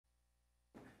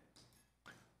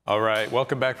All right,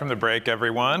 welcome back from the break,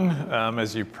 everyone.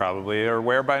 As you probably are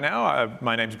aware by now,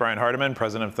 my name's Brian Hardeman,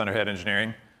 president of Thunderhead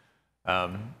Engineering.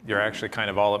 You're actually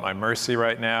kind of all at my mercy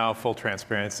right now. Full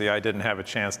transparency, I didn't have a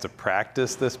chance to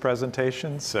practice this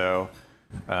presentation,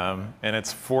 and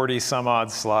it's 40 some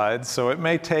odd slides, so it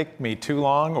may take me too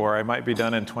long, or I might be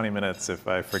done in 20 minutes if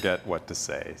I forget what to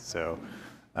say.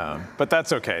 But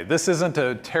that's okay. This isn't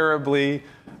a terribly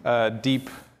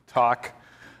deep talk.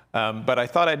 But I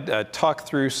thought I'd talk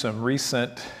through some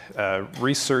recent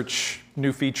research,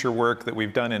 new feature work that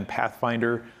we've done in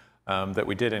Pathfinder that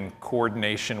we did in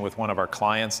coordination with one of our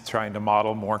clients trying to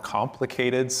model more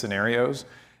complicated scenarios.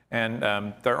 And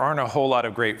there aren't a whole lot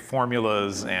of great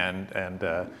formulas and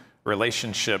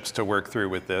relationships to work through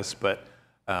with this, but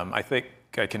I think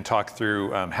I can talk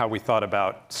through how we thought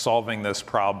about solving this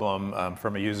problem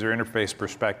from a user interface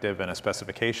perspective and a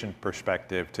specification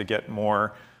perspective to get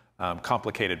more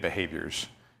complicated behaviors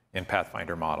in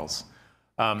Pathfinder models.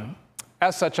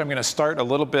 As such, I'm going to start a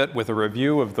little bit with a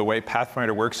review of the way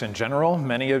Pathfinder works in general.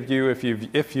 Many of you, if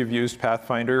you've used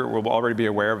Pathfinder, will already be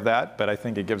aware of that, but I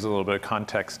think it gives a little bit of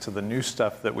context to the new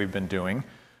stuff that we've been doing.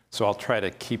 So I'll try to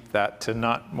keep that to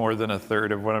not more than a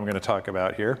third of what I'm going to talk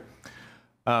about here.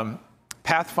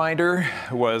 Pathfinder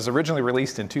was originally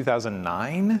released in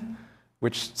 2009.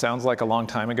 Which sounds like a long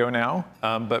time ago now,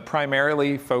 but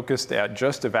primarily focused at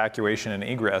just evacuation and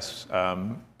egress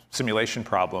simulation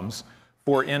problems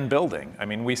for in-building. I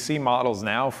mean, we see models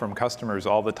now from customers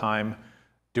all the time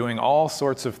doing all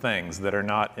sorts of things that are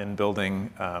not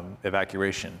in-building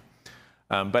evacuation.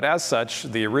 But as such,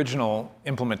 the original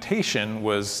implementation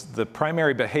was the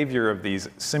primary behavior of these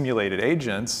simulated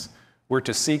agents were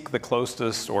to seek the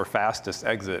closest or fastest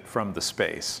exit from the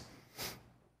space.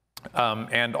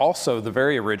 And also the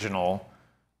very original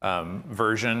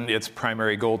version, its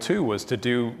primary goal too was to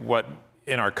do what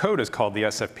in our code is called the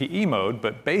SFPE mode,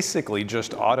 but basically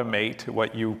just automate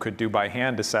what you could do by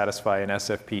hand to satisfy an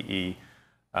SFPE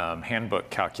handbook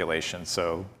calculation,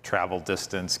 so travel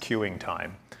distance, queuing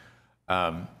time.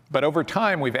 But over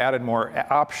time, we've added more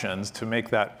options to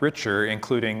make that richer,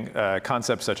 including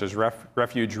concepts such as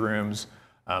refuge rooms,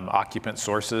 occupant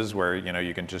sources, where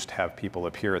you can just have people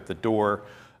appear at the door,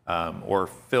 or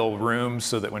fill rooms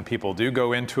so that when people do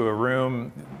go into a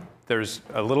room, there's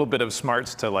a little bit of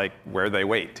smarts to like where they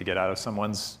wait to get out of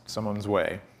someone's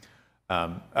way.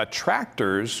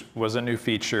 Attractors was a new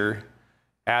feature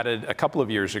added a couple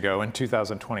of years ago in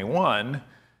 2021,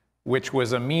 which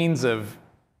was a means of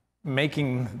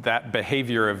making that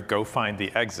behavior of go find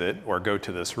the exit or go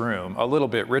to this room a little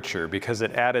bit richer because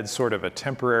it added sort of a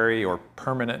temporary or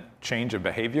permanent change of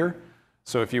behavior.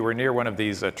 So if you were near one of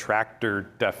these attractor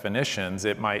definitions,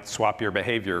 it might swap your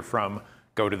behavior from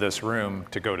go to this room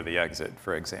to go to the exit,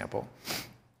 for example.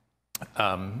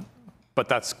 But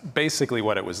that's basically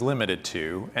what it was limited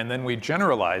to. And then we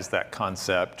generalized that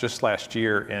concept just last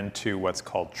year into what's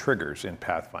called triggers in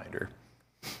Pathfinder.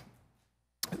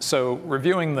 So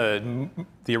reviewing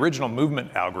the original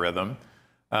movement algorithm,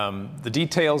 the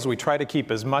details, we try to keep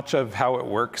as much of how it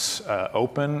works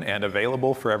open and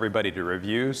available for everybody to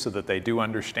review so that they do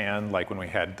understand, like when we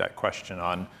had that question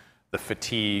on the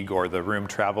fatigue or the room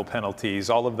travel penalties,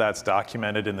 all of that's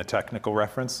documented in the technical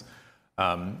reference.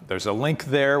 There's a link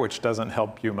there, which doesn't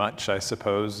help you much, I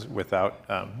suppose, without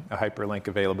a hyperlink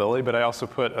availability, but I also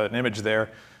put an image there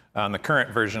on the current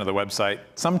version of the website.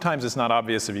 Sometimes it's not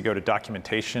obvious if you go to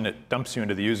documentation, it dumps you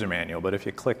into the user manual, but if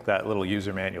you click that little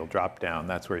user manual drop down,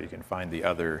 that's where you can find the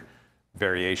other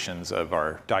variations of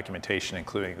our documentation,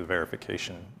 including the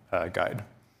verification guide.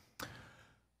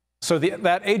 So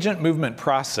that agent movement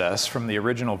process from the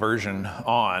original version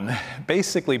on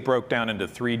basically broke down into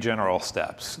three general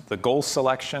steps. The goal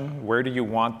selection, where do you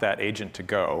want that agent to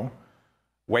go?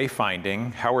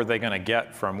 Wayfinding, how are they going to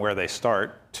get from where they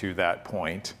start to that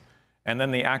point? And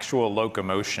then the actual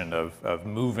locomotion of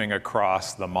moving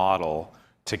across the model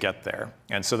to get there.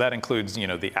 And so that includes,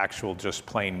 the actual just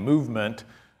plain movement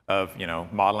of,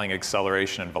 modeling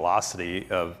acceleration and velocity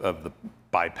of the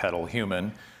bipedal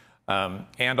human,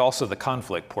 and also the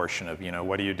conflict portion of,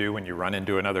 what do you do when you run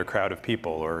into another crowd of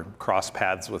people or cross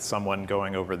paths with someone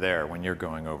going over there when you're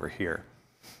going over here.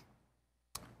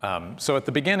 So at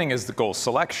the beginning is the goal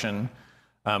selection,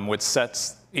 which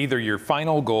sets either your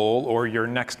final goal or your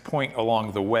next point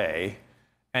along the way.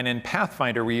 And in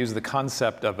Pathfinder, we use the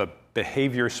concept of a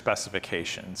behavior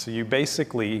specification. So you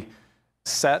basically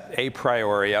set a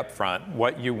priori up front,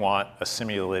 what you want a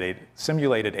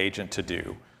simulated agent to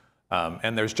do.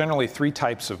 And there's generally three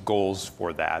types of goals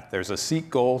for that. There's a seek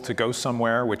goal to go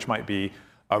somewhere, which might be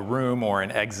a room or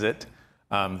an exit.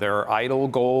 There are idle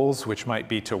goals, which might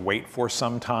be to wait for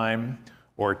some time,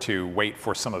 or to wait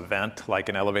for some event like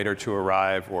an elevator to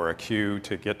arrive or a queue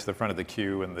to get to the front of the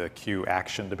queue and the queue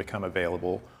action to become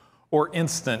available, or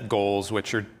instant goals,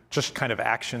 which are just kind of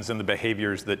actions in the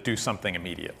behaviors that do something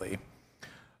immediately,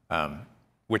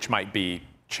 which might be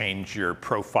change your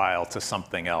profile to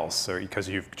something else, or because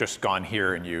you've just gone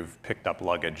here and you've picked up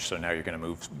luggage, so now you're going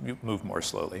to move more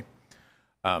slowly.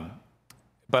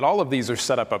 But all of these are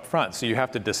set up front, so you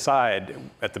have to decide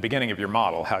at the beginning of your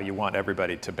model how you want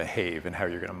everybody to behave and how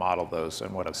you're going to model those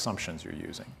and what assumptions you're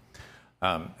using.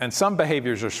 And some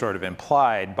behaviors are sort of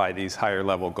implied by these higher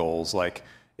level goals, like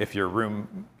if you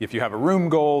have a room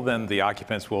goal, then the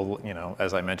occupants will,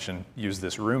 as I mentioned, use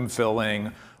this room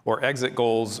filling, or exit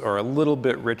goals are a little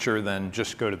bit richer than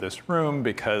just go to this room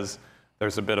because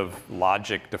there's a bit of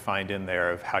logic defined in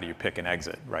there of how do you pick an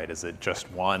exit, right? Is it just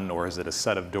one, or is it a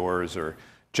set of doors, or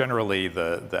generally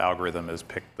the algorithm is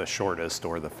pick the shortest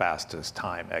or the fastest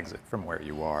time exit from where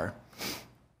you are.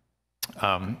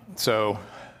 So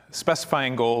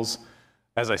specifying goals,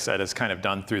 as I said, is kind of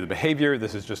done through the behavior.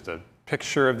 This is just a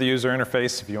picture of the user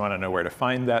interface if you want to know where to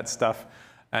find that stuff.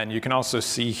 And you can also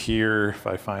see here, if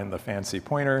I find the fancy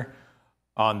pointer,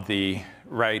 on the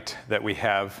right that we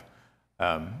have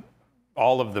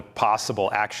all of the possible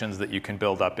actions that you can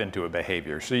build up into a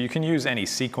behavior. So you can use any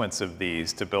sequence of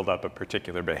these to build up a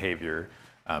particular behavior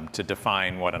to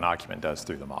define what an occupant does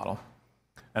through the model.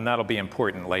 And that'll be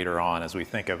important later on as we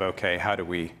think of, okay, how do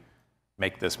we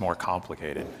make this more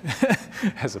complicated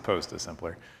as opposed to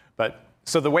simpler?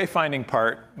 So the wayfinding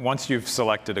part, once you've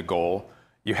selected a goal,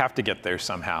 you have to get there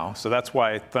somehow. So that's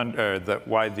why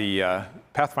the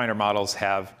Pathfinder models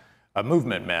have a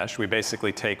movement mesh. We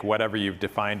basically take whatever you've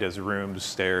defined as rooms,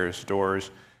 stairs,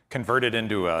 doors, convert it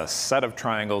into a set of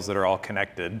triangles that are all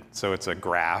connected. So it's a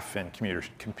graph in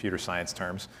computer science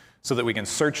terms, so that we can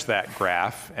search that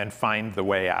graph and find the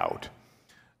way out.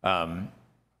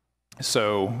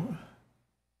 So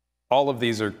all of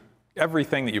these are,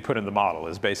 everything that you put in the model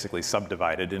is basically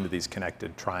subdivided into these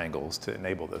connected triangles to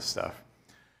enable this stuff.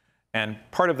 And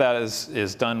part of that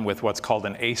is done with what's called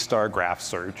an A-star graph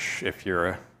search. If you're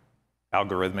an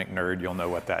algorithmic nerd, you'll know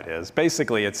what that is.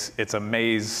 Basically, it's a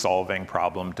maze-solving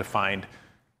problem to find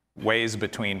ways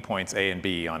between points A and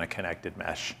B on a connected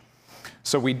mesh.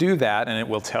 So we do that, and it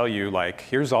will tell you, like,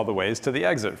 here's all the ways to the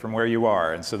exit from where you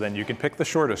are. And so then you can pick the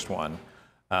shortest one.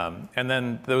 And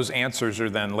then those answers are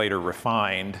then later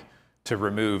refined to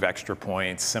remove extra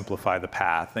points, simplify the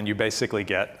path. And you basically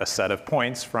get a set of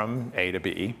points from A to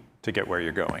B to get where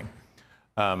you're going.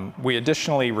 We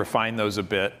additionally refine those a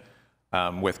bit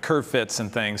with curve fits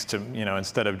and things to,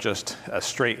 instead of just a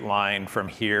straight line from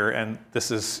here. And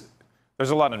there's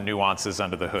a lot of nuances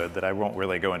under the hood that I won't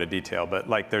really go into detail, but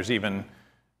like there's even,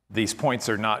 these points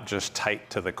are not just tight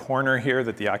to the corner here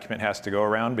that the occupant has to go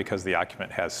around because the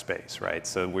occupant has space, right?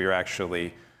 So we're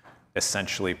actually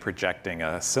essentially projecting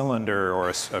a cylinder or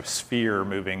a sphere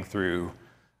moving through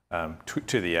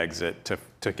to the exit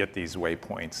to get these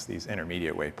waypoints, these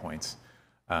intermediate waypoints.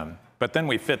 But then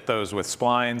we fit those with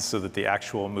splines so that the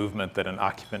actual movement that an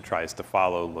occupant tries to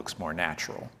follow looks more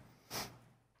natural.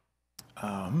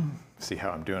 See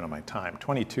how I'm doing on my time.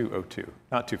 22:02,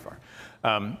 not too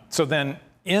far. So then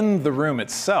in the room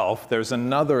itself, there's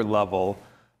another level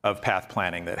of path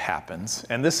planning that happens.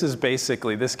 And this is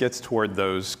basically, this gets toward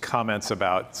those comments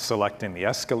about selecting the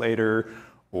escalator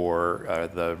or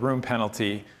the room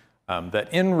penalty.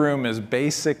 That in-room is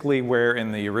basically where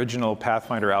in the original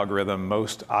Pathfinder algorithm,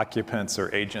 most occupants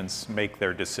or agents make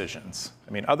their decisions.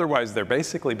 I mean, otherwise they're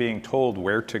basically being told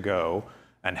where to go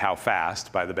and how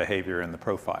fast by the behavior in the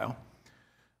profile.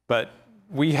 But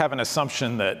we have an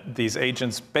assumption that these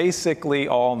agents basically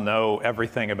all know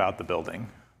everything about the building.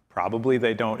 Probably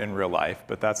they don't in real life,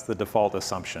 but that's the default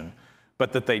assumption.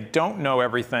 But that they don't know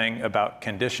everything about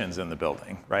conditions in the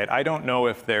building, right? I don't know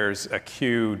if there's a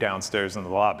queue downstairs in the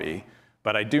lobby,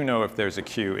 but I do know if there's a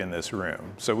queue in this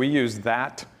room. So we use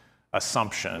that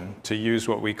assumption to use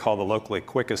what we call the locally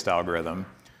quickest algorithm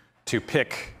to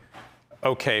pick,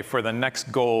 okay, for the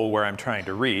next goal where I'm trying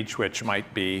to reach, which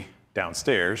might be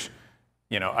downstairs,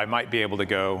 I might be able to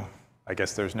go, I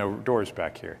guess there's no doors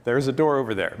back here. There's a door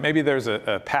over there. Maybe there's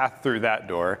a path through that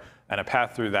door and a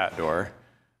path through that door.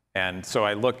 And so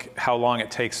I look how long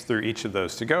it takes through each of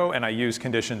those to go, and I use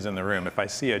conditions in the room. If I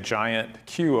see a giant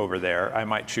queue over there, I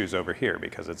might choose over here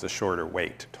because it's a shorter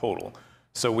wait total.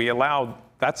 So we allow,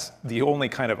 that's the only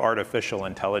kind of artificial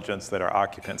intelligence that our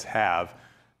occupants have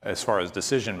as far as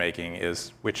decision making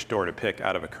is which door to pick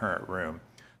out of a current room.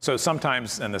 So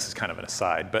sometimes, and this is kind of an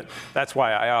aside, but that's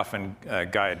why I often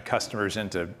guide customers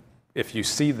into, if you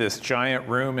see this giant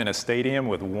room in a stadium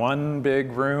with one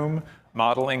big room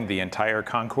modeling the entire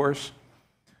concourse,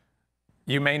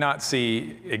 You may not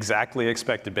see exactly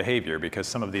expected behavior because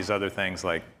some of these other things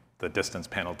like the distance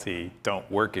penalty don't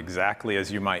work exactly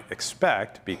as you might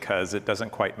expect because it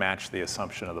doesn't quite match the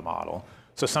assumption of the model.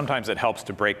 So sometimes it helps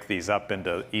to break these up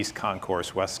into east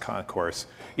concourse, west concourse,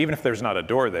 even if there's not a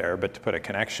door there, but to put a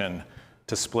connection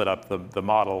to split up the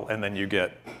model, and then you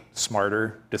get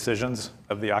smarter decisions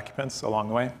of the occupants along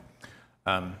the way.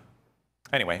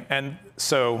 Anyway, and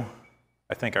so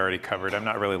I think I already covered. I'm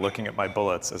not really looking at my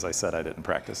bullets. As I said, I didn't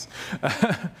practice.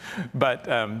 But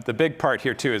the big part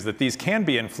here, too, is that these can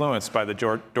be influenced by the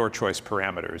door choice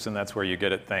parameters, and that's where you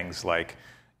get at things like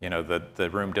the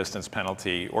room distance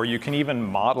penalty, or you can even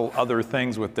model other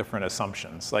things with different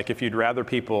assumptions. Like if you'd rather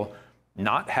people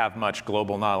not have much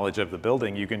global knowledge of the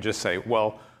building, you can just say,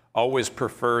 well, always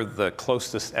prefer the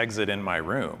closest exit in my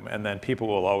room. And then people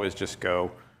will always just go,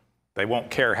 they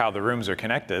won't care how the rooms are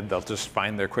connected. They'll just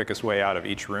find their quickest way out of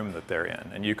each room that they're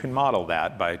in. And you can model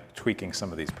that by tweaking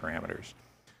some of these parameters.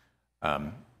 I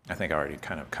think I already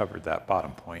kind of covered that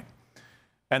bottom point.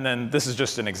 And then this is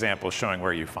just an example showing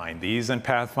where you find these in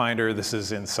Pathfinder. This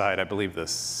is inside, I believe, the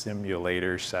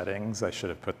simulator settings. I should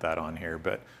have put that on here,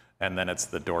 and then it's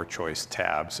the door choice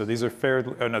tab. So these are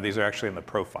these are actually in the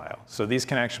profile. So these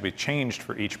can actually be changed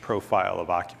for each profile of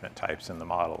occupant types in the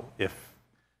model if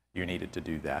you needed to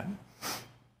do that.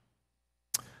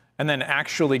 And then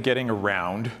actually getting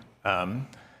around,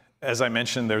 as I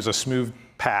mentioned, there's a smooth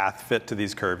path fit to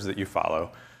these curves that you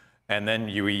follow. And then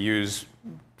you use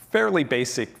fairly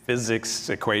basic physics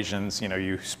equations.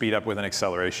 You speed up with an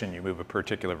acceleration, you move a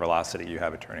particular velocity, you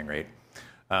have a turning rate.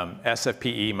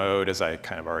 SFPE mode, as I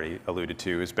kind of already alluded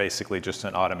to, is basically just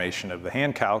an automation of the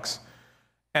hand calcs.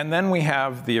 And then we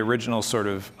have the original sort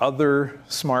of other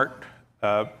smart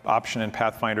option in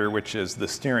Pathfinder, which is the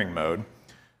steering mode,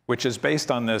 which is based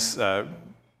on this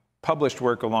published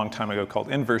work a long time ago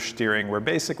called inverse steering, where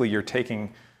basically you're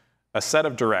taking a set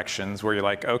of directions where you're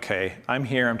like, okay, I'm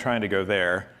here, I'm trying to go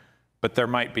there, but there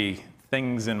might be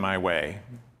things in my way,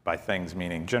 by things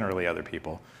meaning generally other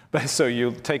people. But so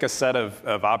you take a set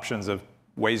of options of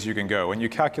ways you can go, and you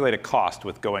calculate a cost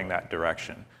with going that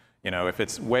direction. If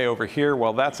it's way over here,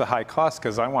 well, that's a high cost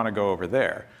because I want to go over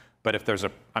there. But if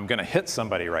I'm going to hit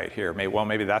somebody right here,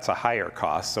 maybe that's a higher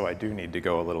cost, so I do need to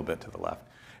go a little bit to the left.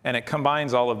 And it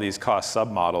combines all of these cost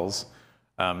submodels,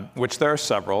 which there are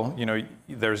several.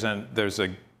 There's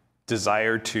a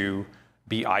desire to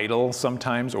be idle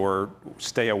sometimes or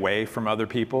stay away from other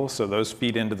people, so those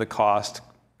feed into the cost.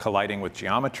 Colliding with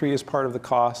geometry is part of the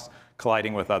cost.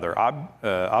 Colliding with other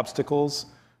obstacles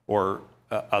or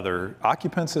other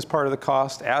occupants is part of the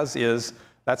cost,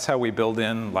 that's how we build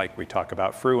in, like we talk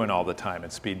about Fruin all the time,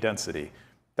 and speed density.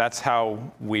 That's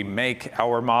how we make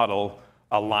our model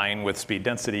align with speed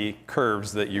density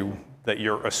curves that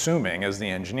you're assuming as the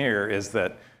engineer, is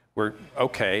that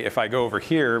okay, if I go over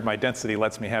here, my density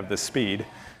lets me have this speed.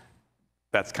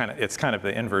 It's kind of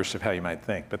the inverse of how you might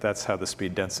think, but that's how the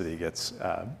speed density gets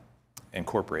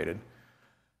incorporated.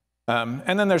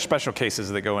 And then there's special cases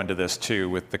that go into this too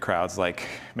with the crowds, like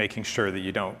making sure that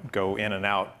you don't go in and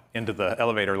out into the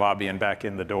elevator lobby and back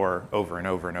in the door over and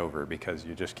over and over because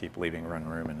you just keep leaving one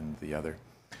room and into the other.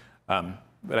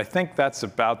 But I think that's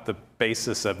about the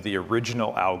basis of the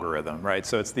original algorithm, right?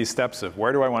 So it's these steps of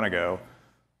where do I want to go,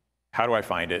 how do I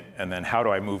find it, and then how do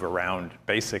I move around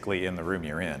basically in the room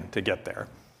you're in to get there.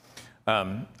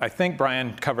 I think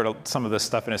Brian covered some of this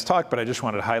stuff in his talk, but I just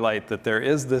wanted to highlight that there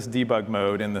is this debug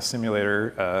mode in the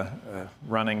simulator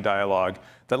running dialog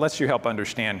that lets you help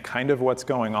understand kind of what's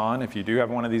going on if you do have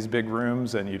one of these big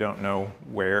rooms and you don't know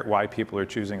why people are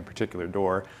choosing a particular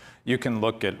door. You can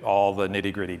look at all the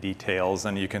nitty-gritty details,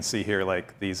 and you can see here,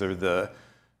 like, these are the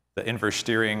inverse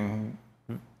steering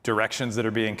directions that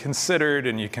are being considered,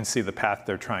 and you can see the path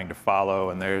they're trying to follow,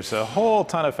 and there's a whole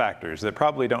ton of factors that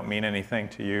probably don't mean anything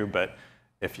to you, but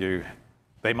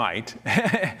they might,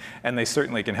 and they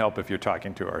certainly can help if you're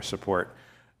talking to our support.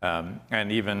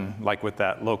 And even like with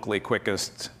that locally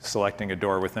quickest selecting a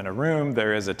door within a room,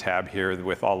 there is a tab here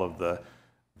with all of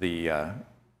the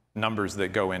numbers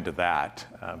that go into that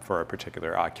for a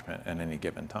particular occupant at any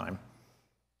given time.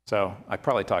 So I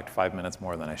probably talked 5 minutes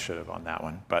more than I should have on that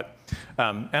one. But,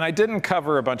 and I didn't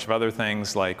cover a bunch of other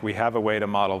things, like we have a way to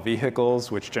model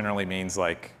vehicles, which generally means,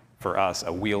 like, for us,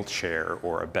 a wheelchair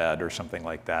or a bed or something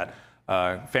like that.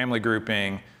 Family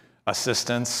grouping,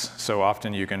 assistance. So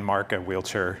often you can mark a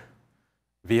wheelchair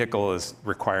vehicle as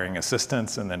requiring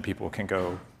assistance, and then people can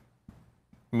go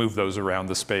move those around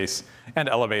the space. And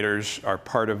elevators are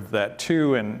part of that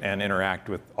too, and interact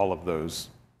with all of those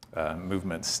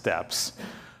movement steps.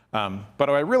 But what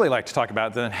I really like to talk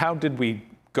about then, how did we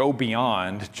go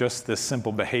beyond just this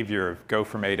simple behavior of go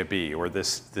from A to B, or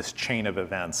this chain of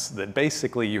events, that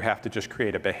basically you have to just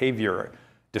create a behavior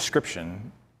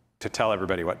description to tell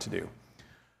everybody what to do.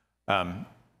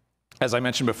 As I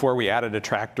mentioned before, we added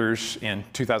attractors in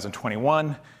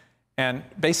 2021, and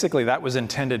basically that was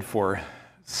intended for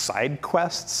side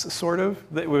quests, sort of.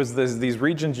 It was these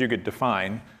regions you could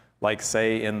define, like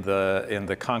say in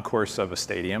the concourse of a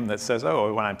stadium, that says,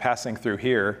 oh, when I'm passing through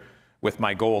here with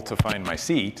my goal to find my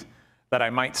seat, that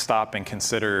I might stop and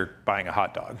consider buying a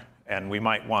hot dog. And we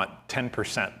might want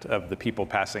 10% of the people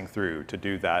passing through to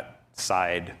do that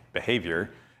side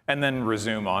behavior, and then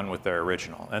resume on with their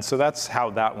original. And so that's how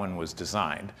that one was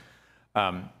designed.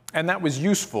 And that was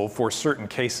useful for certain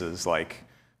cases, like,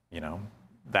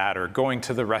 that, or going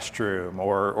to the restroom,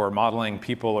 or modeling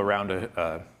people around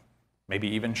maybe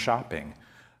even shopping,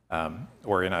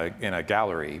 or in a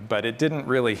gallery. But it didn't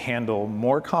really handle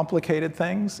more complicated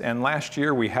things. And last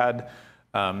year we had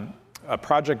a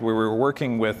project where we were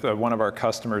working with one of our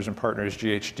customers and partners,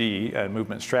 GHD,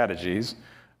 Movement Strategies.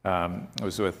 It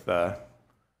was with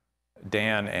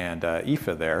Dan and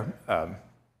Aoife there.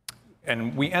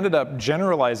 And we ended up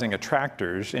generalizing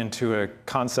attractors into a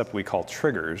concept we call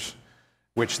triggers,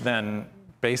 which then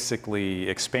basically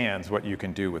expands what you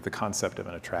can do with the concept of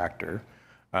an attractor.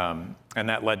 And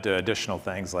that led to additional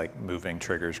things like moving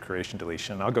triggers, creation,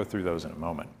 deletion. I'll go through those in a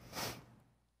moment.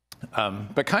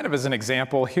 But kind of as an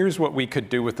example, here's what we could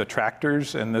do with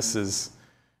attractors. And this is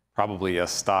probably a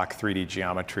stock 3D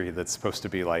geometry that's supposed to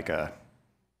be like a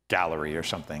gallery or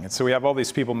something. And so we have all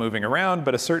these people moving around,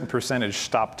 but a certain percentage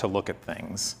stop to look at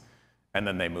things, and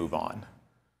then they move on.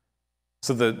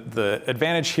 So the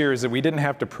advantage here is that we didn't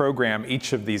have to program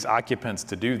each of these occupants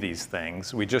to do these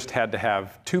things. We just had to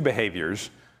have two behaviors,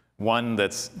 one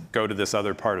that's go to this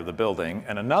other part of the building,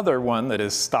 and another one that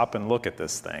is stop and look at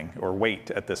this thing, or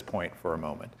wait at this point for a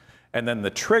moment. And then the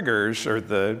triggers, or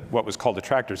what was called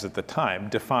attractors at the time,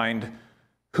 defined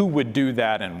who would do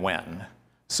that and when.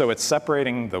 So it's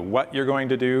separating the what you're going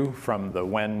to do from the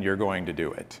when you're going to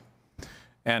do it.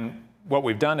 And what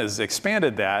we've done is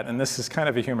expanded that, and this is kind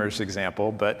of a humorous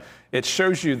example, but it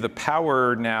shows you the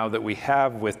power now that we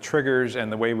have with triggers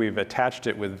and the way we've attached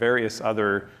it with various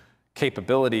other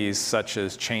capabilities, such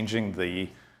as changing the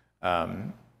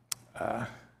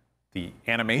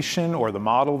animation or the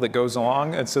model that goes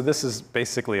along. And so this is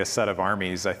basically a set of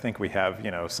armies. I think we have,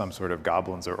 some sort of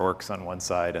goblins or orcs on one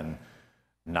side and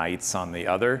knights on the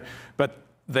other, but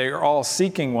they're all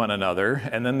seeking one another,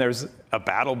 and then there's a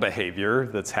battle behavior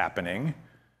that's happening,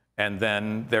 and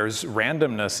then there's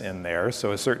randomness in there,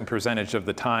 so a certain percentage of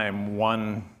the time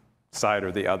one side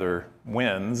or the other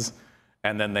wins,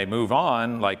 and then they move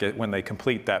on, like when they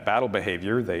complete that battle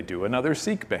behavior, they do another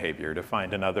seek behavior to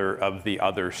find another of the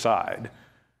other side.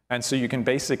 And so you can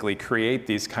basically create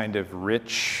these kind of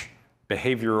rich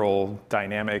behavioral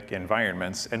dynamic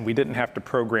environments, and we didn't have to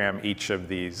program each of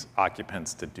these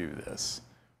occupants to do this.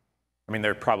 I mean,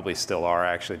 there probably still are.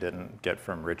 I actually didn't get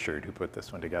from Richard, who put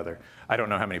this one together. I don't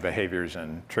know how many behaviors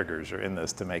and triggers are in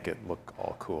this to make it look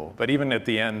all cool. But even at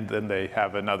the end, then they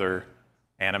have another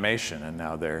animation, and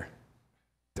now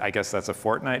I guess that's a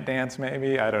Fortnite dance,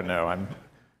 maybe? I don't know. I'm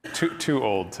too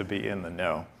old to be in the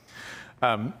know.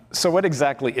 So what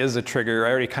exactly is a trigger? I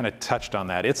already kind of touched on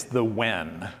that. It's the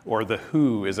when or the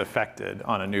who is affected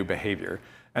on a new behavior.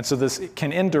 And so this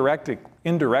can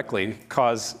indirectly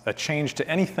cause a change to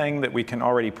anything that we can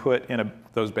already put in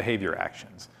those behavior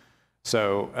actions.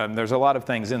 So there's a lot of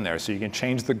things in there. So you can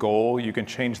change the goal, you can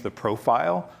change the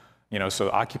profile, so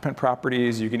occupant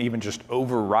properties, you can even just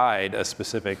override a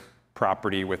specific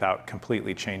property without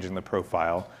completely changing the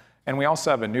profile. And we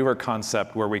also have a newer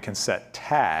concept where we can set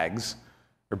tags,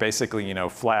 or basically,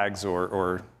 flags,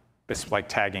 or it's like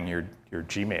tagging your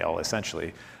Gmail,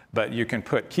 essentially. But you can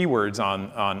put keywords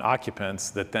on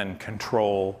occupants that then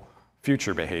control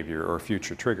future behavior or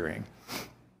future triggering.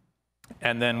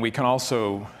 And then we can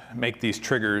also make these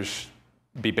triggers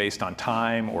be based on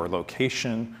time or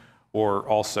location, or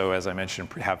also, as I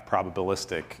mentioned, have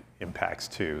probabilistic impacts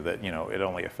too, that it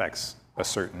only affects a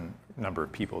certain number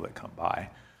of people that come by.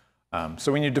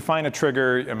 So when you define a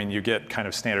trigger, you get kind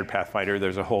of standard Pathfinder.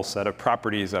 There's a whole set of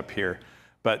properties up here.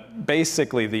 But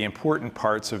basically, the important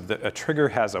parts of a trigger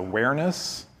has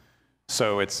awareness.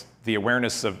 So it's the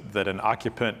awareness that an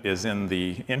occupant is in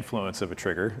the influence of a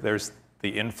trigger. There's the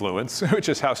influence, which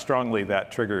is how strongly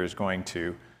that trigger is going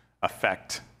to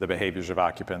affect the behaviors of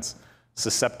occupants.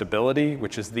 Susceptibility,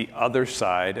 which is the other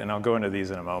side, and I'll go into these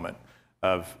in a moment,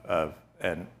 of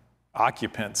an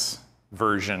occupant's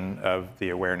version of the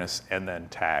awareness, and then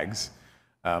tags.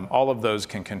 All of those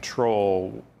can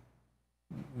control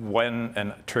when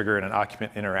a trigger and an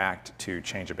occupant interact to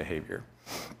change a behavior.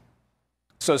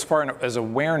 So as far as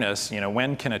awareness,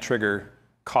 when can a trigger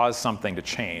cause something to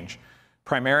change?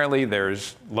 Primarily,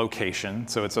 there's location.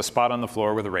 So it's a spot on the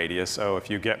floor with a radius. Oh, if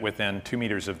you get within 2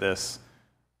 meters of this,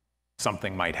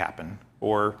 something might happen.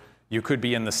 Or you could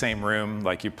be in the same room,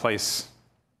 like you place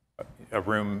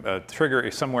a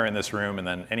trigger somewhere in this room, and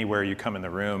then anywhere you come in the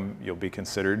room, you'll be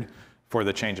considered for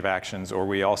the change of actions. Or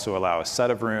we also allow a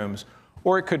set of rooms.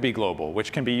 Or it could be global,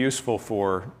 which can be useful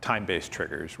for time-based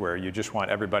triggers, where you just want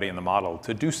everybody in the model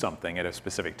to do something at a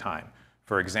specific time.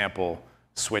 For example,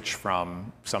 switch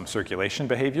from some circulation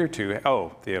behavior to,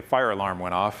 oh, the fire alarm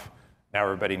went off, now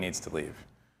everybody needs to leave.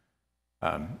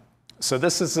 So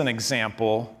this is an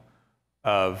example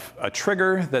of a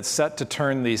trigger that's set to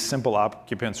turn these simple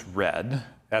occupants red.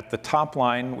 At the top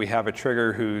line, we have a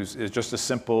trigger is just a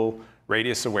simple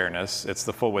radius awareness. It's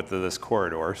the full width of this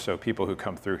corridor, so people who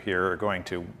come through here are going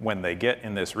to, when they get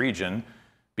in this region,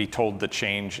 be told to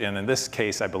change, and in this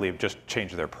case, I believe, just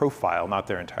change their profile, not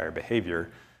their entire behavior,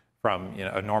 from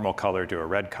a normal color to a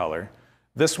red color.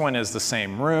 This one is the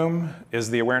same room, is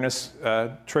the awareness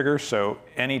trigger, so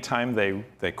anytime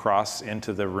they cross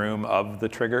into the room of the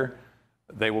trigger,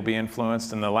 they will be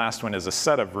influenced. And the last one is a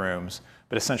set of rooms,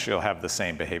 but essentially it'll have the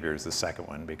same behavior as the second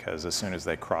one, because as soon as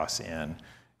they cross in,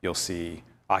 you'll see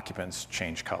occupants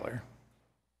change color.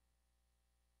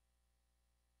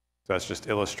 So that's just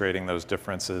illustrating those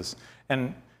differences.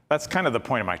 And that's kind of the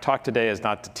point of my talk today, is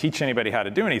not to teach anybody how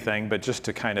to do anything, but just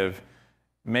to kind of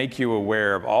make you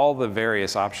aware of all the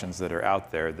various options that are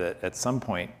out there that at some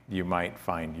point you might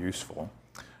find useful.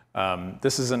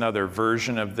 This is another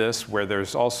version of this where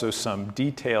there's also some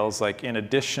details, like in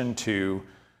addition to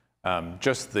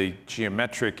just the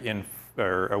geometric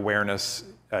awareness,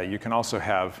 you can also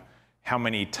have how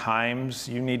many times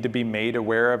you need to be made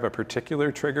aware of a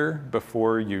particular trigger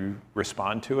before you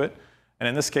respond to it. And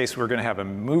in this case, we're going to have a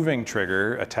moving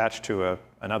trigger attached to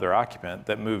another occupant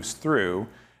that moves through.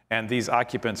 And these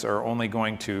occupants are only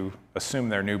going to assume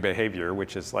their new behavior,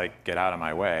 which is like, get out of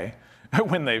my way,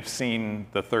 when they've seen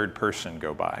the third person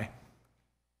go by.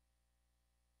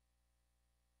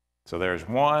 So there's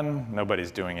one,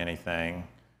 nobody's doing anything.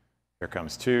 Here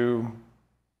comes two,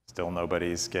 still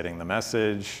nobody's getting the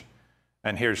message.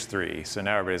 And here's three. So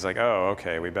now everybody's like, oh,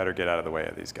 okay, we better get out of the way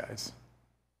of these guys.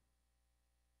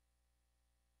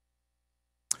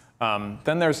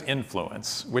 Then there's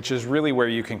influence, which is really where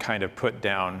you can kind of put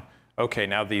down, okay,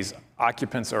 now these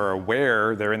occupants are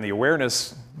aware, they're in the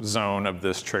awareness zone of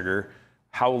this trigger.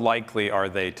 How likely are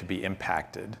they to be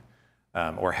impacted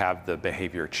or have the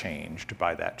behavior changed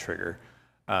by that trigger?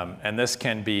 And this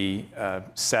can be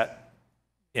set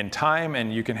in time,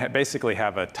 and you can basically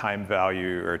have a time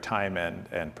value or time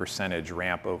and percentage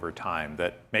ramp over time,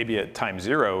 that maybe at time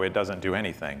 0 it doesn't do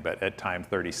anything, but at time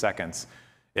 30 seconds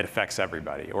it affects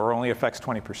everybody, or only affects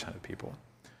 20% of people.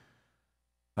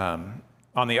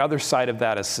 On the other side of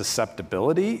that is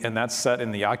susceptibility, and that's set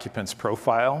in the occupant's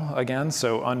profile again.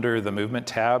 So under the movement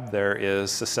tab, there is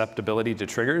susceptibility to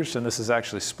triggers, and this is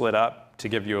actually split up to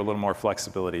give you a little more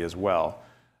flexibility as well.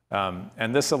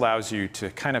 And this allows you to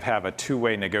kind of have a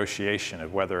two-way negotiation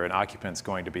of whether an occupant's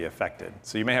going to be affected.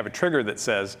 So you may have a trigger that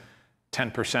says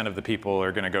 10% of the people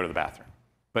are going to go to the bathroom.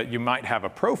 But you might have a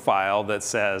profile that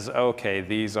says, okay,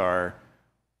 these are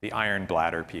the iron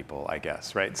bladder people, I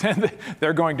guess, right?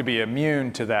 They're going to be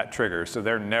immune to that trigger, so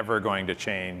they're never going to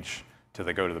change to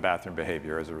the go to the bathroom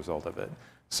behavior as a result of it.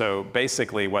 So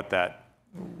basically what that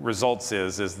results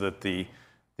is that the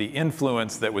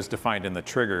influence that was defined in the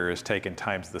trigger is taken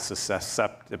times the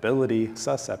susceptibility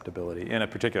in a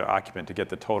particular occupant to get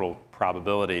the total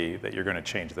probability that you're going to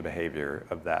change the behavior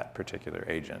of that particular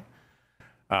agent.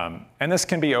 And this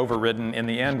can be overridden. In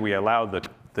the end, we allow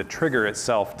the trigger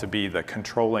itself to be the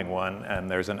controlling one, and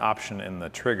there's an option in the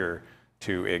trigger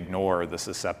to ignore the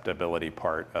susceptibility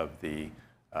part of the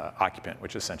occupant,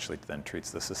 which essentially then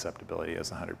treats the susceptibility as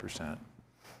 100%.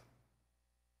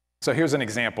 So here's an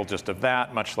example just of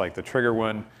that, much like the trigger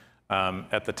one.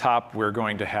 At the top, we're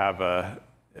going to have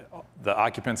the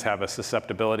occupants have a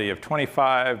susceptibility of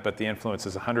 25, but the influence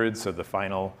is 100, so the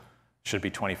final should be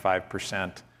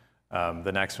 25%.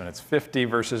 The next one, it's 50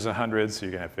 versus 100, so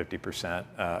you're going to have 50%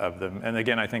 of them. And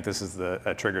again, I think this is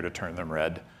a trigger to turn them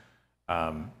red.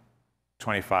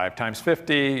 25 times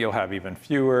 50, you'll have even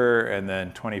fewer, and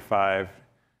then 25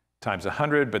 times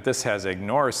 100, but this has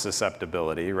ignore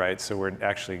susceptibility, right? So we're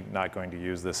actually not going to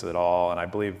use this at all, and I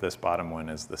believe this bottom one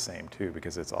is the same too,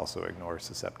 because it's also ignore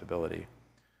susceptibility.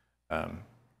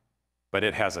 But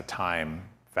it has a time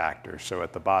factor, so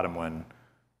at the bottom one,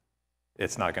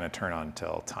 it's not going to turn on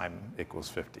until time equals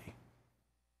 50.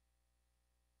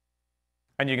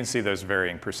 And you can see those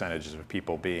varying percentages of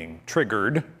people being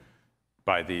triggered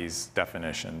by these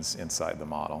definitions inside the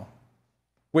model,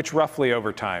 which roughly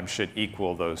over time should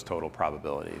equal those total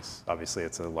probabilities. Obviously,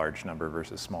 it's a large number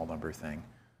versus small number thing.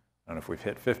 I don't know if we've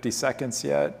hit 50 seconds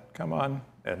yet. Come on.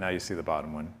 And now you see the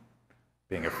bottom one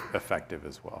being effective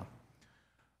as well.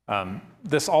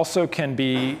 This also can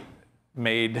be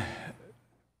made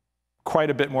quite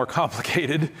a bit more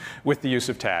complicated with the use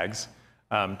of tags.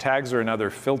 Tags are another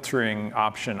filtering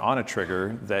option on a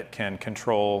trigger that can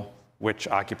control which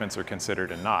occupants are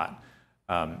considered and not.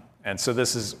 And so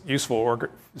this is useful.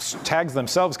 Tags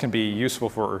themselves can be useful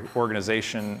for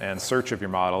organization and search of your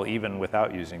model even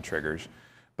without using triggers.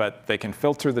 But they can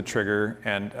filter the trigger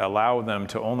and allow them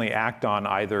to only act on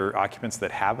either occupants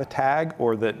that have a tag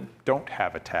or that don't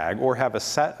have a tag or have a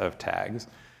set of tags.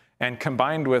 And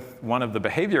combined with one of the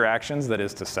behavior actions, that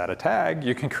is to set a tag,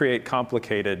 you can create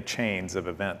complicated chains of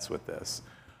events with this.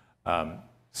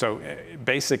 So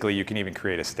basically, you can even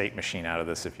create a state machine out of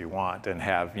this if you want and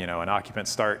have an occupant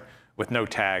start with no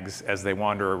tags as they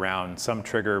wander around. Some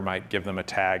trigger might give them a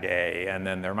tag A, and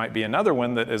then there might be another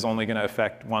one that is only going to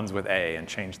affect ones with A and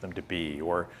change them to B,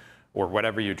 or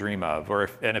whatever you dream of.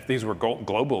 And if these were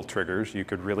global triggers, you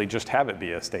could really just have it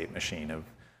be a state machine of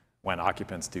when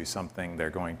occupants do something,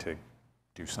 they're going to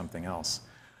do something else.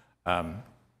 Have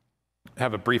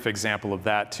a brief example of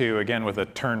that too. Again, with a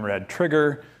turn red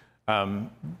trigger,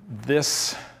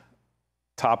 this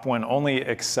top one only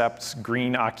accepts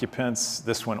green occupants.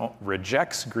 This one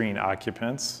rejects green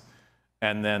occupants.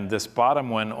 And then this bottom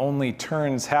one only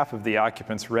turns half of the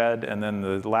occupants red, and then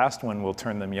the last one will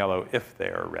turn them yellow if they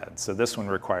are red. So this one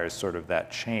requires sort of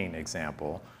that chain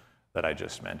example that I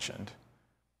just mentioned.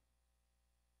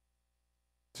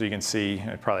 So you can see,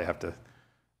 I probably have to,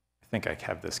 I think I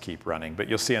have this keep running, but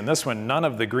you'll see in this one, none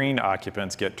of the green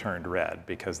occupants get turned red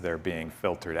because they're being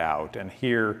filtered out. And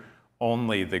here,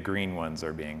 only the green ones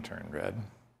are being turned red.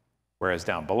 Whereas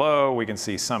down below, we can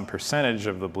see some percentage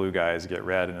of the blue guys get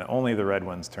red, and only the red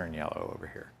ones turn yellow over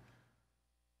here.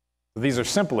 So these are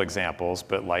simple examples,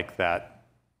 but like that,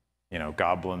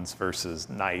 goblins versus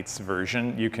knights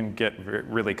version, you can get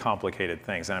really complicated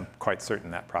things. And I'm quite certain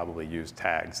that probably used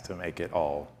tags to make it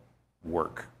all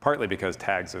work, partly because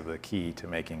tags are the key to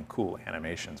making cool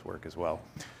animations work as well.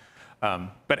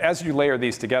 But as you layer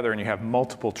these together and you have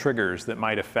multiple triggers that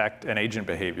might affect an agent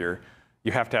behavior,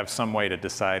 you have to have some way to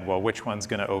decide, well, which one's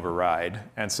going to override.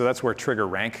 And so that's where trigger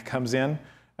rank comes in.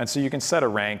 And so you can set a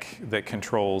rank that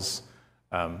controls,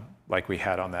 like we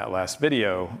had on that last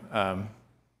video,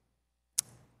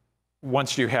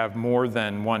 once you have more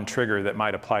than one trigger that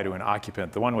might apply to an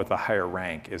occupant, the one with the higher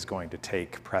rank is going to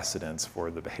take precedence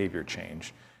for the behavior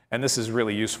change. And this is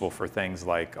really useful for things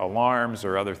like alarms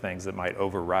or other things that might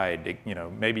override.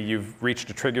 Maybe you've reached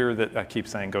a trigger that I keep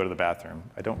saying, go to the bathroom.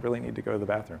 I don't really need to go to the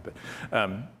bathroom, but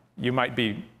you might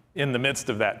be in the midst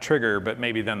of that trigger, but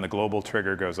maybe then the global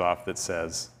trigger goes off that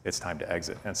says it's time to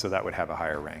exit. And so that would have a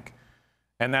higher rank.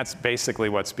 And that's basically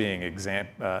what's being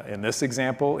in this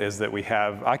example, is that we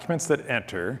have occupants that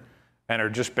enter and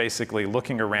are just basically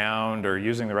looking around or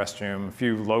using the restroom. A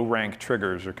few low-rank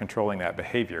triggers are controlling that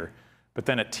behavior. But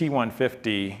then at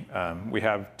T150, we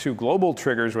have two global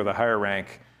triggers with a higher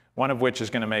rank, one of which is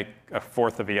going to make a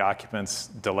fourth of the occupants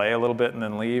delay a little bit and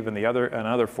then leave, and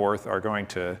another fourth are going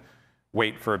to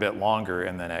wait for a bit longer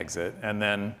and then exit. And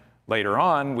then later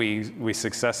on, we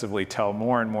successively tell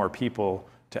more and more people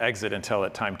to exit until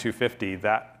at time 250,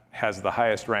 that has the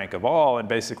highest rank of all and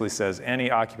basically says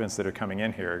any occupants that are coming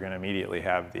in here are going to immediately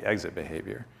have the exit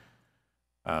behavior.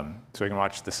 So we can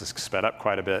watch, this is sped up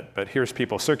quite a bit, but here's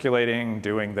people circulating,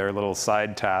 doing their little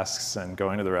side tasks and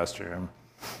going to the restroom.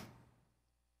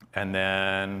 And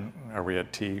then, are we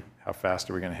at how fast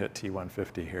are we going to hit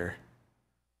T150 here?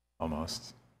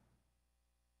 Almost.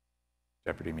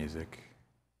 Jeopardy music.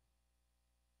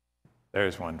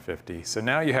 There's 150. So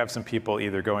now you have some people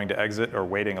either going to exit or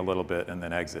waiting a little bit and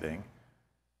then exiting.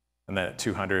 And then at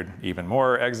 200, even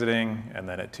more exiting. And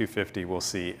then at 250, we'll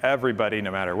see everybody, no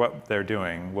matter what they're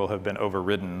doing, will have been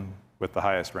overridden with the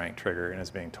highest rank trigger and is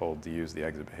being told to use the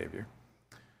exit behavior.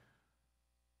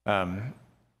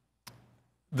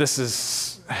 This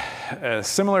is a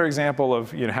similar example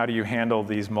of how do you handle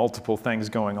these multiple things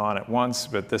going on at once,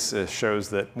 but this shows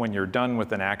that when you're done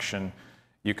with an action,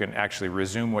 you can actually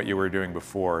resume what you were doing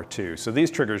before too. So these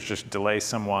triggers just delay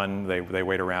someone, they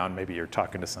wait around, maybe you're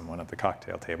talking to someone at the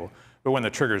cocktail table. But when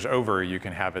the trigger's over, you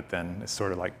can have it then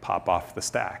sort of like pop off the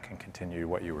stack and continue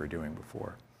what you were doing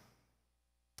before.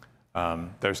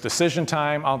 There's decision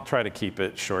time. I'll try to keep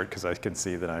it short because I can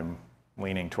see that I'm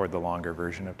leaning toward the longer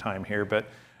version of time here. But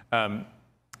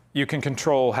You can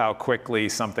control how quickly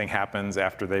something happens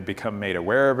after they become made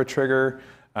aware of a trigger.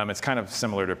 It's kind of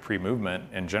similar to pre-movement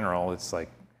in general. It's like,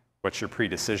 what's your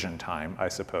pre-decision time, I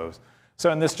suppose. So,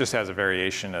 and this just has a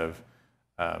variation of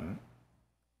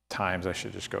times. I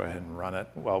should just go ahead and run it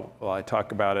while I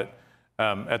talk about it.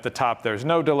 At the top, there's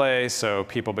no delay, so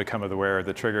people become aware of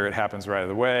the trigger. It happens right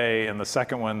away. In the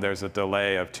second one, there's a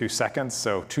delay of 2 seconds.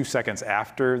 So 2 seconds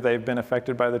after they've been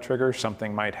affected by the trigger,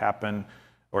 something might happen.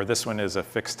 Or this one is a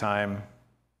fixed time.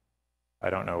 I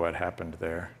don't know what happened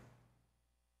there.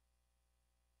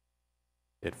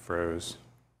 It froze.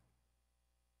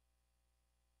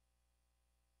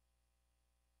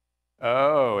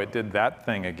 Oh, it did that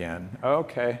thing again.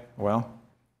 Okay, well.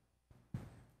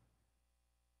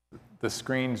 The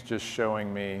screen's just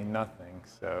showing me nothing,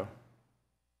 so.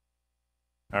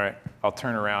 All right, I'll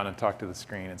turn around and talk to the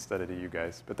screen instead of to you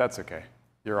guys, but that's okay.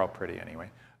 You're all pretty anyway.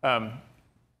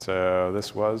 So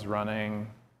this was running.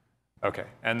 Okay,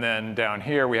 and then down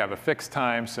here we have a fixed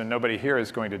time, so nobody here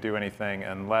is going to do anything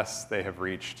unless they have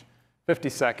reached 50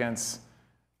 seconds.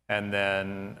 And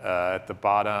then at the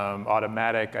bottom,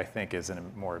 automatic, I think, is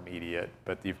more immediate,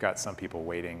 but you've got some people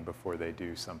waiting before they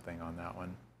do something on that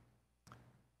one,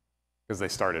 because they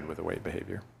started with a wait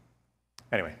behavior.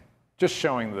 Anyway, just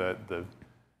showing the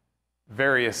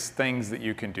various things that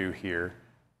you can do here.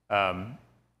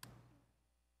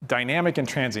 Dynamic and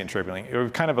transient triggering.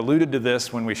 We've kind of alluded to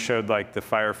this when we showed like the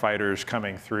firefighters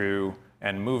coming through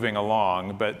and moving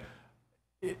along, but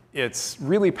it's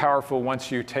really powerful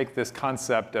once you take this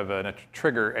concept of a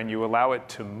trigger and you allow it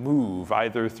to move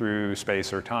either through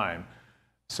space or time.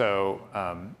 So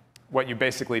what you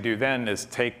basically do then is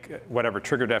take whatever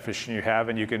trigger definition you have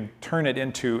and you can turn it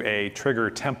into a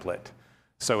trigger template.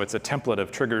 So it's a template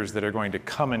of triggers that are going to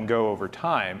come and go over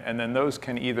time, and then those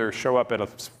can either show up at a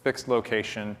fixed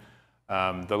location,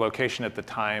 the location at the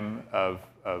time of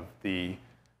the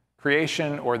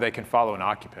creation, or they can follow an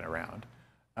occupant around.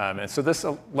 And so this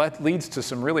leads to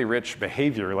some really rich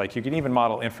behavior. Like you can even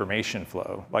model information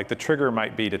flow. Like the trigger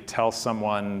might be to tell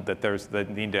someone that they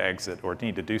need to exit or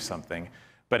need to do something,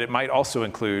 but it might also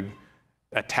include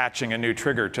attaching a new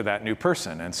trigger to that new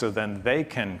person. And so then they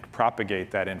can propagate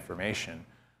that information,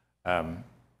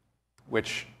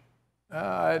 which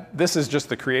this is just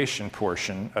the creation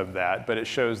portion of that, but it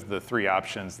shows the 3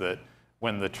 options that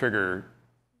when the trigger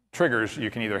triggers, you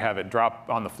can either have it drop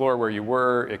on the floor where you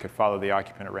were, it could follow the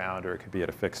occupant around, or it could be at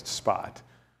a fixed spot.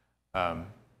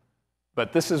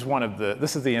 But this is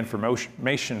the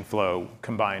information flow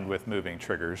combined with moving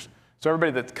triggers. So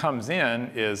everybody that comes in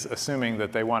is assuming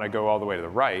that they want to go all the way to the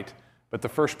right, but the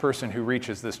first person who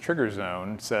reaches this trigger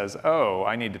zone says, oh,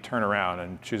 I need to turn around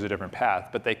and choose a different path,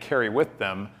 but they carry with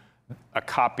them a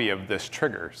copy of this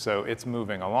trigger. So it's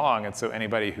moving along, and so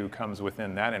anybody who comes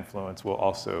within that influence will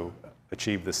also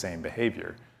achieve the same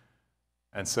behavior.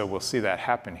 And so we'll see that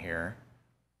happen here.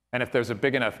 And if there's a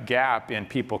big enough gap in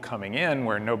people coming in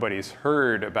where nobody's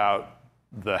heard about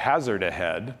the hazard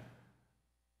ahead,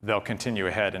 they'll continue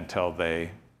ahead until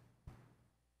they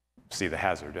see the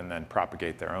hazard and then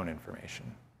propagate their own information.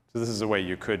 So this is a way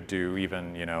you could do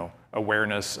even,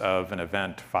 awareness of an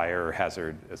event, fire,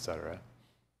 hazard, et cetera.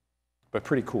 But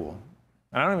pretty cool.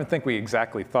 And I don't even think we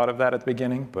exactly thought of that at the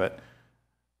beginning, but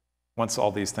once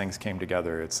all these things came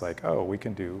together, it's like, oh, we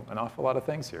can do an awful lot of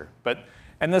things here.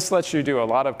 And this lets you do a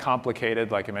lot of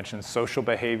complicated, like I mentioned, social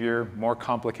behavior, more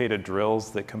complicated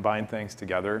drills that combine things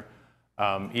together.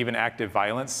 Even active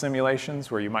violence simulations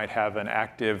where you might have an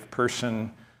active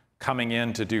person coming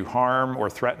in to do harm or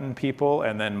threaten people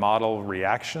and then model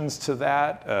reactions to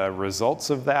that, results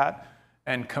of that.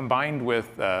 And combined with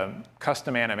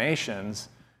custom animations,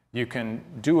 you can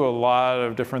do a lot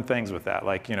of different things with that.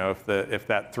 Like, if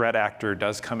that threat actor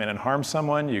does come in and harm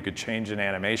someone, you could change an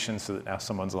animation so that now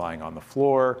someone's lying on the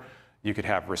floor. You could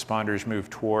have responders move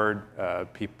toward,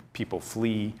 people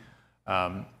flee.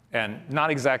 And not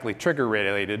exactly trigger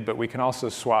related, but we can also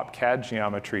swap CAD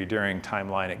geometry during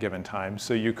timeline at given times.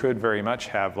 So you could very much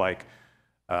have like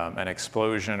an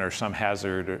explosion or some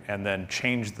hazard and then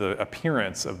change the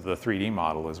appearance of the 3D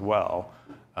model as well.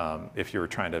 If you were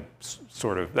trying to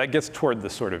that gets toward the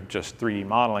sort of just 3D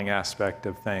modeling aspect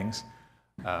of things.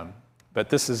 But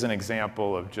this is an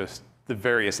example of just the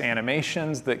various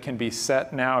animations that can be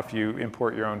set now if you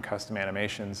import your own custom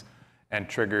animations and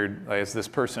triggered as this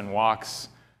person walks.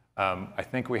 I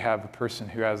think we have a person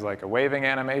who has like a waving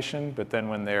animation, but then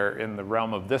when they're in the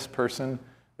realm of this person,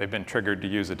 they've been triggered to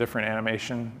use a different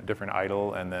animation, a different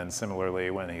idle, and then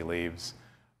similarly when he leaves,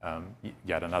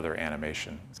 yet another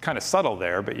animation. It's kind of subtle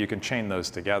there, but you can chain those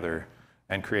together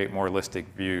and create more holistic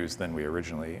views than we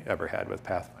originally ever had with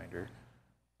Pathfinder.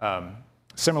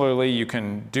 Similarly, you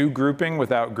can do grouping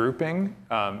without grouping,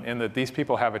 in that these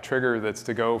people have a trigger that's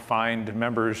to go find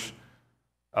members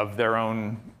of their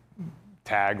own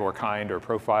tag or kind or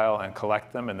profile and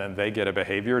collect them, and then they get a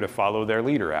behavior to follow their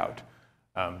leader out.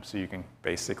 So you can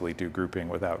basically do grouping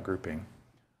without grouping.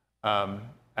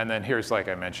 And then here's, like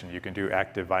I mentioned, you can do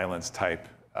active violence type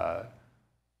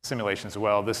simulations as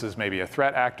well. This is maybe a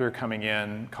threat actor coming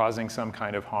in, causing some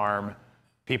kind of harm.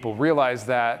 People realize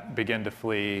that, begin to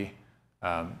flee.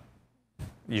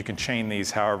 You can chain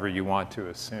these however you want to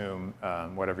assume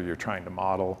whatever you're trying to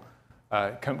model.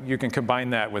 You can combine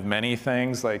that with many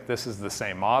things, like this is the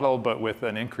same model, but with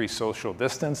an increased social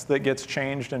distance that gets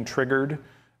changed and triggered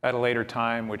at a later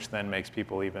time, which then makes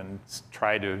people even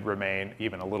try to remain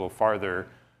even a little farther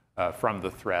from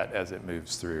the threat as it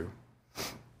moves through.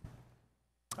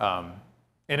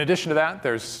 In addition to that,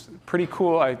 there's pretty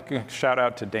cool, I shout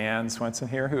out to Dan Swenson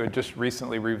here, who had just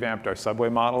recently revamped our subway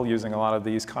model using a lot of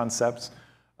these concepts,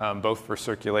 both for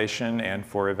circulation and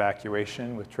for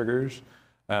evacuation with triggers.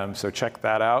 So check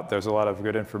that out. There's a lot of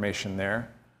good information there.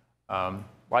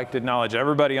 Like to acknowledge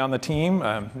everybody on the team.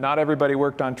 Not everybody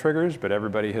worked on triggers, but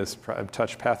everybody has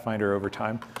touched Pathfinder over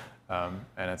time. And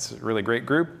it's a really great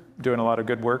group, doing a lot of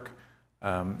good work.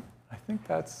 I think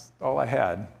that's all I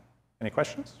had. Any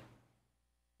questions?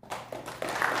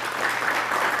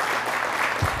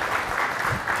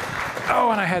 Oh,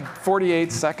 and I had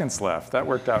 48 seconds left. That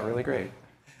worked out really great.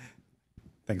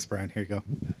 Thanks, Brian. Here you go.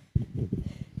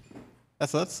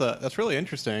 That's really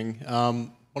interesting.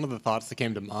 One of the thoughts that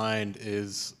came to mind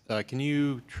is, can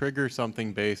you trigger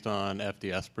something based on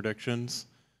FDS predictions?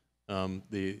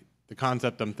 The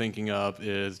concept I'm thinking of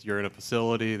is you're in a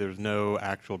facility, there's no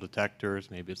actual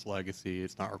detectors, maybe it's legacy,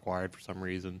 it's not required for some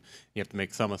reason. You have to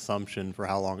make some assumption for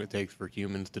how long it takes for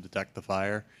humans to detect the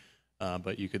fire.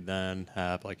 But you could then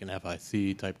have like an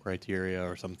FIC type criteria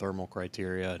or some thermal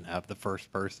criteria and have the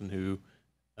first person who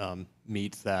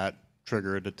meets that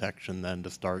trigger a detection then to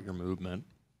start your movement.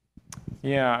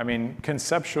 Yeah, I mean,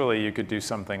 conceptually, you could do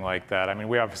something like that. I mean,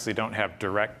 we obviously don't have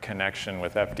direct connection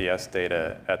with FDS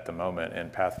data at the moment in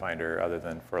Pathfinder other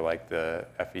than for like the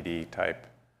FED type.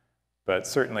 But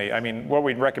certainly, I mean, what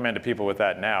we'd recommend to people with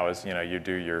that now is, you know, you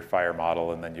do your fire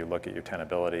model and then you look at your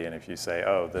tenability, and if you say,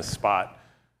 oh, this spot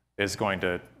is going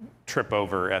to trip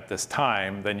over at this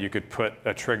time, then you could put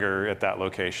a trigger at that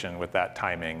location with that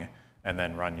timing and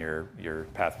then run your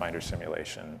Pathfinder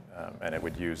simulation, and it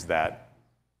would use that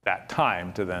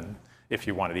time to then, if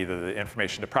you wanted either the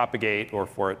information to propagate or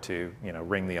for it to, you know,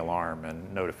 ring the alarm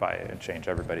and notify it and change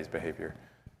everybody's behavior.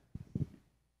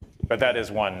 But that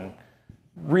is one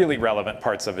really relevant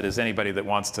parts of it, is anybody that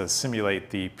wants to simulate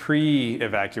the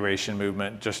pre-evacuation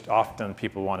movement. Just often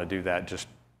people want to do that just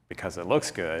because it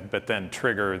looks good, but then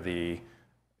trigger the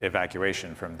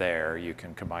evacuation from there. You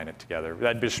can combine it together.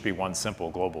 That'd just be one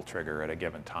simple global trigger at a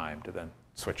given time to then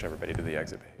switch everybody to the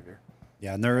exit behavior.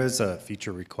 Yeah, and there is a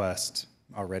feature request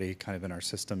already kind of in our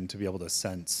system to be able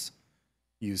to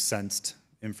use sensed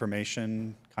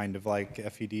information, kind of like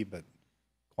FED, but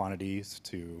quantities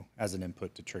as an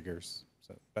input to triggers.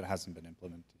 So, but it hasn't been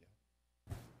implemented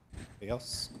yet. Anything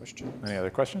else? Questions? Any other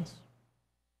questions?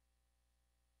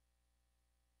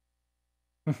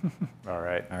 All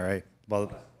right. All right.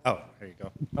 Well, oh, there you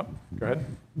go. Oh, go ahead.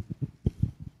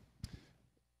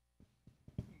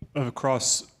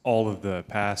 Across all of the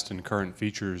past and current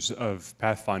features of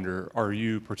Pathfinder, are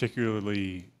you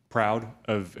particularly proud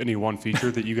of any one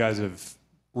feature that you guys have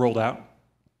rolled out?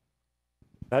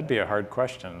 That'd be a hard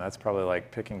question. That's probably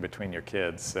like picking between your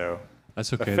kids. So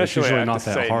that's okay. That's usually not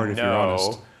that hard if you're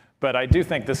honest. But I do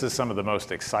think this is some of the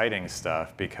most exciting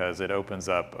stuff because it opens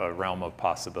up a realm of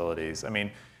possibilities. I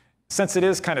mean, since it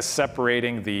is kind of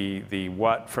separating the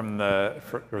what from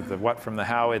the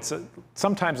how, it's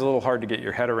sometimes a little hard to get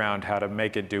your head around how to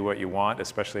make it do what you want,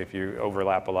 especially if you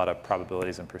overlap a lot of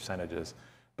probabilities and percentages.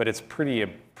 But it's pretty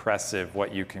impressive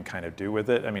what you can kind of do with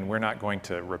it. I mean, we're not going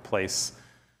to replace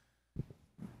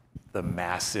the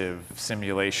massive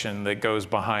simulation that goes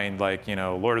behind, like, you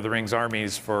know, Lord of the Rings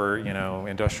armies for, you know,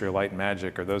 Industrial Light and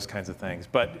Magic or those kinds of things.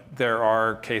 But there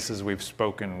are cases we've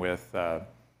spoken with,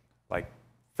 like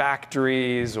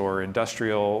factories or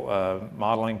industrial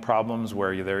modeling problems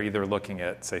where they're either looking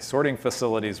at, say, sorting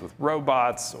facilities with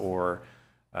robots or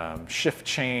shift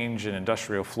change in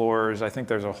industrial floors. I think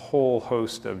there's a whole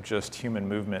host of just human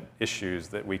movement issues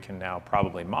that we can now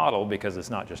probably model because it's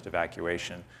not just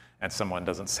evacuation. And someone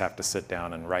doesn't have to sit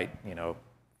down and write, you know,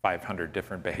 500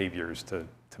 different behaviors to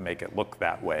make it look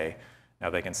that way. Now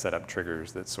they can set up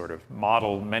triggers that sort of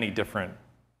model many different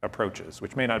approaches,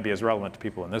 which may not be as relevant to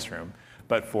people in this room,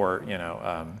 but for, you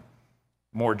know,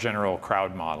 more general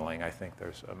crowd modeling, I think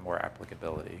there's more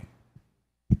applicability.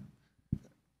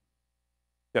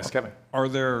 Yes, Kevin. Are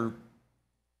there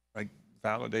like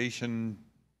validation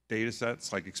data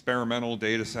sets, like experimental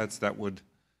data sets that would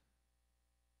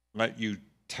let you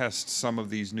test some of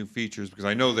these new features? Because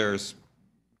I know there's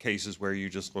cases where you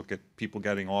just look at people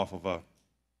getting off of a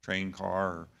train car,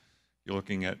 or you're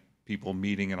looking at people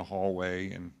meeting in a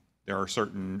hallway, and there are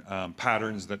certain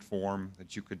patterns that form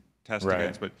that you could test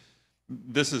against. But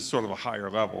this is sort of a higher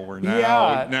level where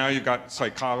now you've got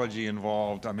psychology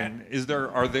involved. I mean,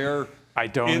 are there I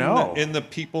don't know. In the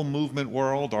people movement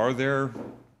world, are there?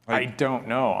 I don't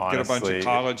know, honestly. Get a bunch of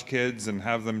college kids and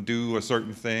have them do a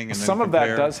certain thing, and some then of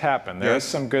that does happen. There's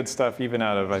some good stuff even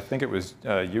out of, I think it was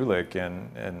ULIC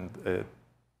and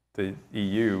the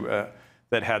EU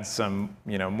that had some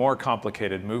more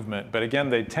complicated movement. But again,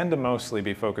 they tend to mostly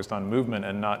be focused on movement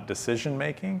and not decision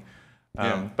making.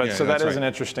 So that is an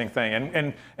interesting thing.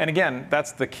 And again,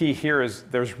 that's the key here, is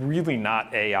there's really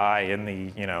not AI in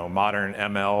the modern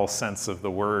ML sense of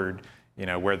the word,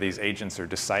 where these agents are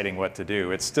deciding what to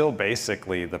do. It's still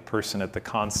basically the person at the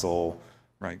console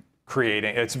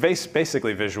creating. It's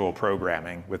basically visual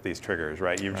programming with these triggers,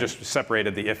 right? You've just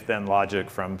separated the if-then logic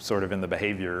from sort of in the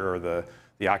behavior or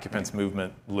the occupant's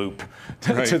movement loop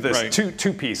to this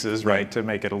two pieces, to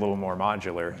make it a little more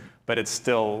modular. But it's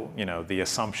still, the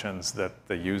assumptions that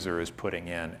the user is putting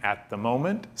in at the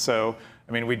moment. So,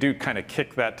 I mean, we do kind of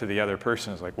kick that to the other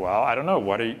person. It's like, well, I don't know,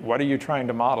 what are you trying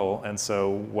to model? And so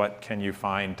what can you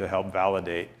find to help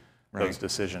validate those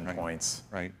decision points?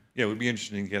 Right. Yeah, it would be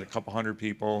interesting to get a couple hundred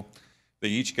people. They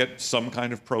each get some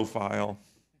kind of profile.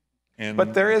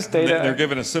 But there is data. They're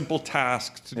given a simple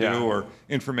task to do, or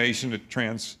information to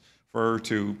transfer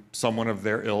to someone of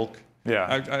their ilk.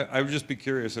 Yeah. I would just be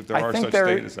curious if there are such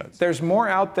data sets. There's more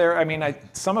out there. I mean,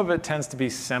 some of it tends to be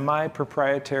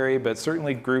semi-proprietary, but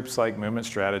certainly groups like Movement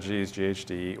Strategies,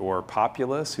 GHD, or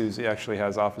Populous, who actually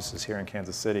has offices here in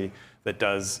Kansas City, that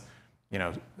does,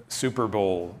 Super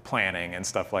Bowl planning and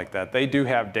stuff like that. They do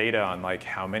have data on like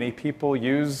how many people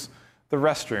use the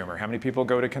restroom, or how many people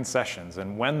go to concessions,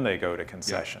 and when they go to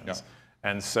concessions.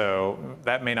 And so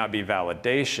that may not be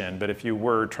validation, but if you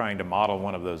were trying to model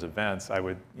one of those events, I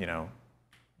would,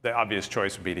 the obvious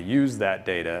choice would be to use that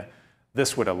data.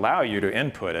 This would allow you to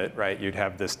input it, right? You'd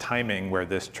have this timing where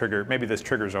this trigger, maybe this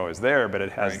trigger's always there, but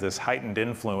it has this heightened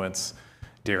influence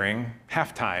during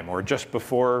halftime or just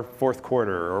before fourth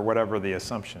quarter or whatever the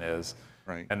assumption is.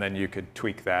 And then you could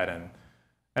tweak that.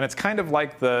 And it's kind of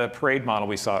like the parade model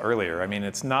we saw earlier. I mean,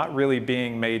 it's not really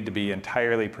being made to be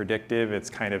entirely predictive. It's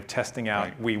kind of testing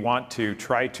out, we want to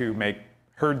try to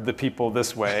herd the people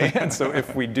this way. And so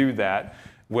if we do that,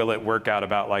 will it work out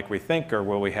about like we think, or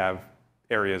will we have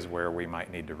areas where we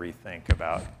might need to rethink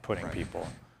about putting people?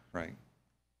 Right.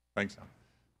 Thanks.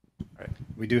 Right.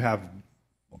 We do have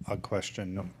a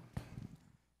question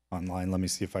online. Let me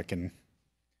see if I can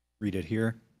read it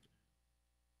here.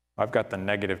 I've got the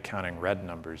negative counting red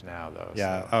numbers now, though.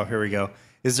 Yeah. So. Oh, here we go.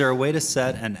 Is there a way to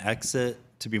set an exit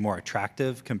to be more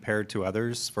attractive compared to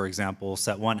others? For example,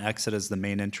 set one exit as the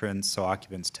main entrance, so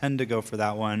occupants tend to go for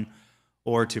that one,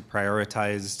 or to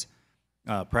prioritize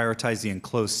the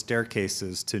enclosed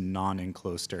staircases to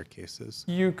non-enclosed staircases?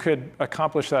 You could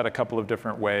accomplish that a couple of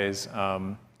different ways.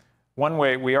 One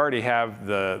way, we already have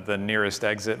the nearest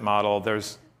exit model.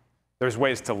 There's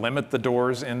ways to limit the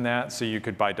doors in that, so you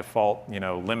could by default,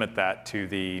 limit that to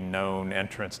the known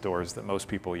entrance doors that most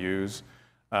people use.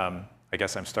 I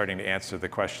guess I'm starting to answer the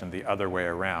question the other way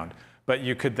around. But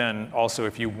you could then also,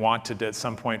 if you wanted at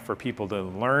some point for people to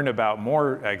learn about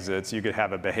more exits, you could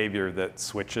have a behavior that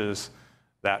switches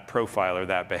that profile or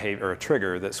that behavior, or a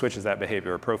trigger that switches that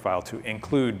behavior or profile to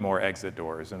include more exit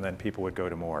doors, and then people would go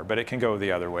to more. But it can go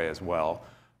the other way as well.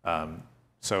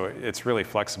 So it's really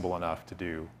flexible enough to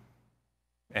do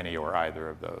any or either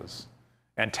of those.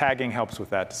 And tagging helps with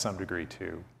that to some degree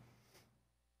too.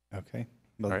 Okay.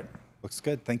 Well, right. Looks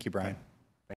good. Thank you, Brian.